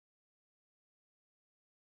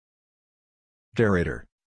Deaerator.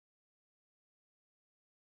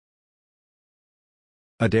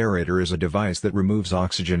 A deaerator is a device that removes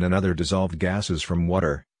oxygen and other dissolved gases from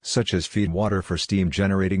water, such as feed water for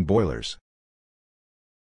steam-generating boilers.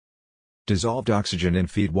 Dissolved oxygen in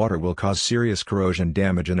feed water will cause serious corrosion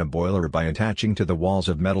damage in a boiler by attaching to the walls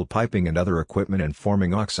of metal piping and other equipment and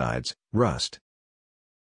forming oxides, rust.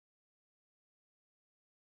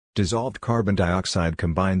 Dissolved carbon dioxide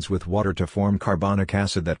combines with water to form carbonic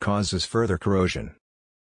acid that causes further corrosion.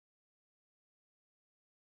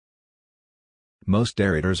 Most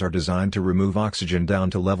deaerators are designed to remove oxygen down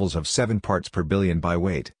to levels of 7 parts per billion by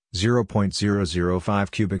weight,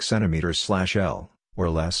 0.005 cubic centimeters/L, or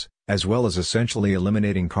less, as well as essentially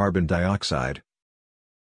eliminating carbon dioxide.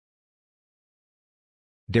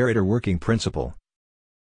 Deaerator working principle.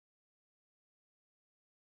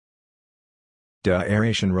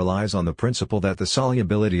 Deaeration relies on the principle that the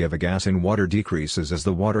solubility of a gas in water decreases as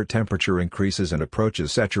the water temperature increases and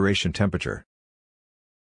approaches saturation temperature.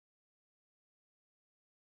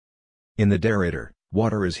 In the deaerator,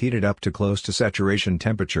 water is heated up to close to saturation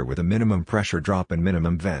temperature with a minimum pressure drop and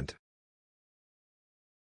minimum vent.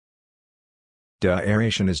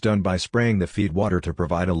 Deaeration is done by spraying the feed water to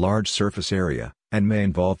provide a large surface area, and may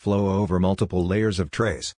involve flow over multiple layers of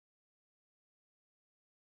trays.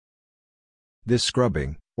 This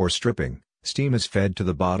scrubbing, or stripping, steam is fed to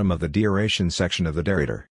the bottom of the deaeration section of the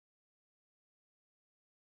deaerator.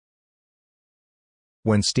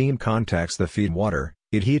 When steam contacts the feed water,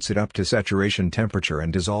 it heats it up to saturation temperature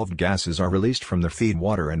and dissolved gases are released from the feed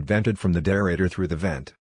water and vented from the deaerator through the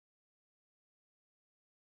vent.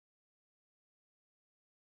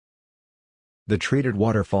 The treated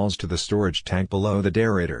water falls to the storage tank below the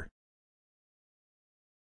deaerator.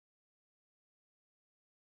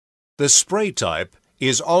 The spray type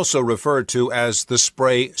is also referred to as the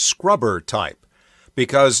spray scrubber type,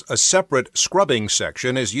 because a separate scrubbing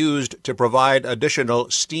section is used to provide additional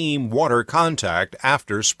steam-water contact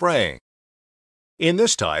after spraying. In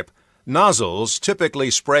this type, nozzles typically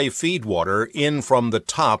spray feed water in from the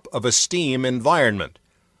top of a steam environment.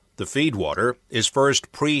 The feed water is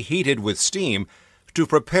first preheated with steam to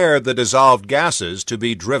prepare the dissolved gases to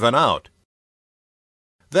be driven out.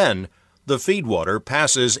 Then, the feed water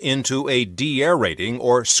passes into a deaerating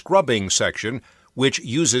or scrubbing section which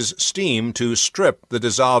uses steam to strip the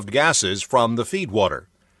dissolved gases from the feed water.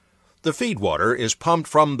 The feed water is pumped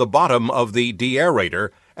from the bottom of the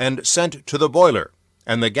deaerator and sent to the boiler,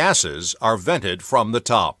 and the gases are vented from the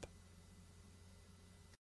top.